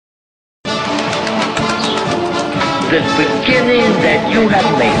the beginning that you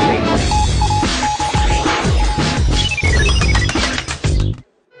have made me.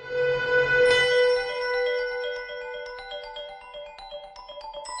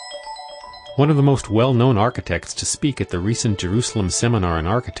 One of the most well-known architects to speak at the recent Jerusalem Seminar on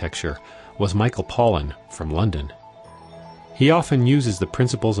Architecture was Michael Pollan from London. He often uses the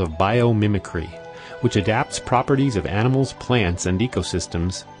principles of biomimicry, which adapts properties of animals, plants, and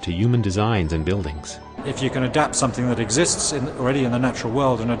ecosystems to human designs and buildings. If you can adapt something that exists already in the natural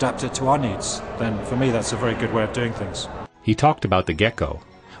world and adapt it to our needs, then for me that's a very good way of doing things. He talked about the gecko,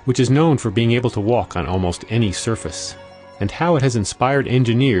 which is known for being able to walk on almost any surface, and how it has inspired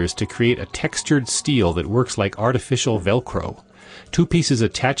engineers to create a textured steel that works like artificial Velcro, two pieces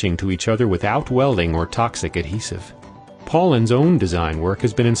attaching to each other without welding or toxic adhesive. Pollan's own design work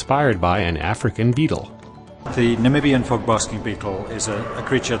has been inspired by an African beetle. The Namibian fog-basking beetle is a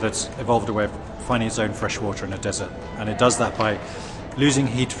creature that's evolved a way of finding its own fresh water in a desert, and it does that by losing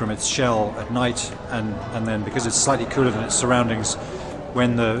heat from its shell at night, and then because it's slightly cooler than its surroundings,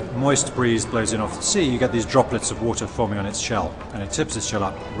 when the moist breeze blows in off the sea, you get these droplets of water forming on its shell, and it tips its shell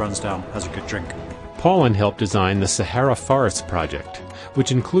up, runs down, has a good drink. Pollan helped design the Sahara Forests Project,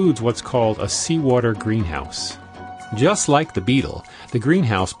 which includes what's called a seawater greenhouse. Just like the beetle, the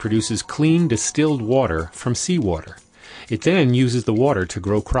greenhouse produces clean distilled water from seawater. It then uses the water to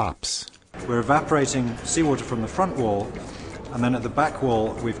grow crops. We're evaporating seawater from the front wall, and then at the back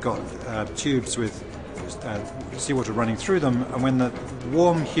wall we've got tubes with seawater running through them, and when the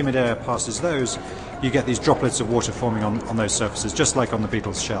warm, humid air passes those, you get these droplets of water forming on those surfaces, just like on the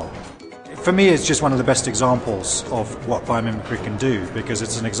beetle's shell. For me, it's just one of the best examples of what biomimicry can do, because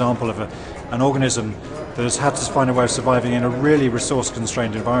it's an example of an organism that has had to find a way of surviving in a really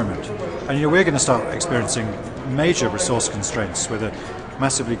resource-constrained environment. And we're going to start experiencing major resource constraints with a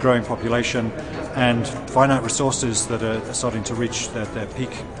massively growing population and finite resources that are starting to reach their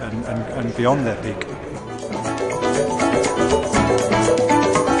peak and beyond their peak.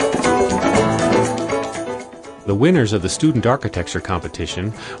 The winners of the Student Architecture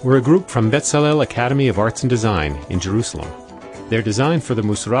Competition were a group from Bezalel Academy of Arts and Design in Jerusalem. Their design for the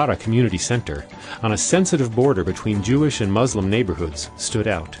Musrara Community Center, on a sensitive border between Jewish and Muslim neighborhoods, stood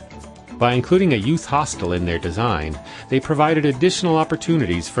out. By including a youth hostel in their design, they provided additional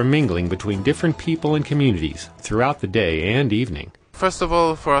opportunities for mingling between different people and communities throughout the day and evening. First of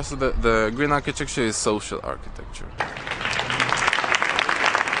all, for us, the green architecture is social architecture.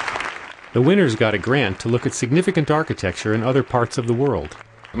 The winners got a grant to look at significant architecture in other parts of the world.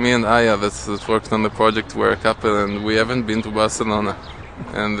 Me and Aya, that's worked on the project, we're a couple, and we haven't been to Barcelona.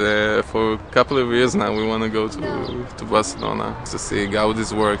 And for a couple of years now we want to go to Barcelona to see how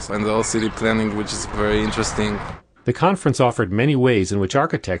this works, and the whole city planning, which is very interesting. The conference offered many ways in which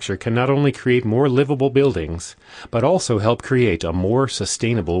architecture can not only create more livable buildings, but also help create a more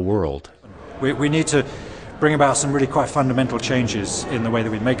sustainable world. We need to bring about some really quite fundamental changes in the way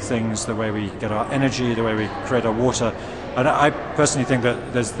that we make things, the way we get our energy, the way we create our water. And I personally think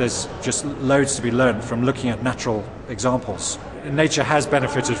that there's just loads to be learned from looking at natural examples. Nature has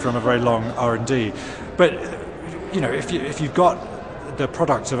benefited from a very long R&D, but if you've got the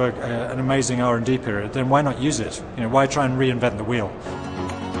product of an amazing R&D period, then why not use it? Why try and reinvent the wheel?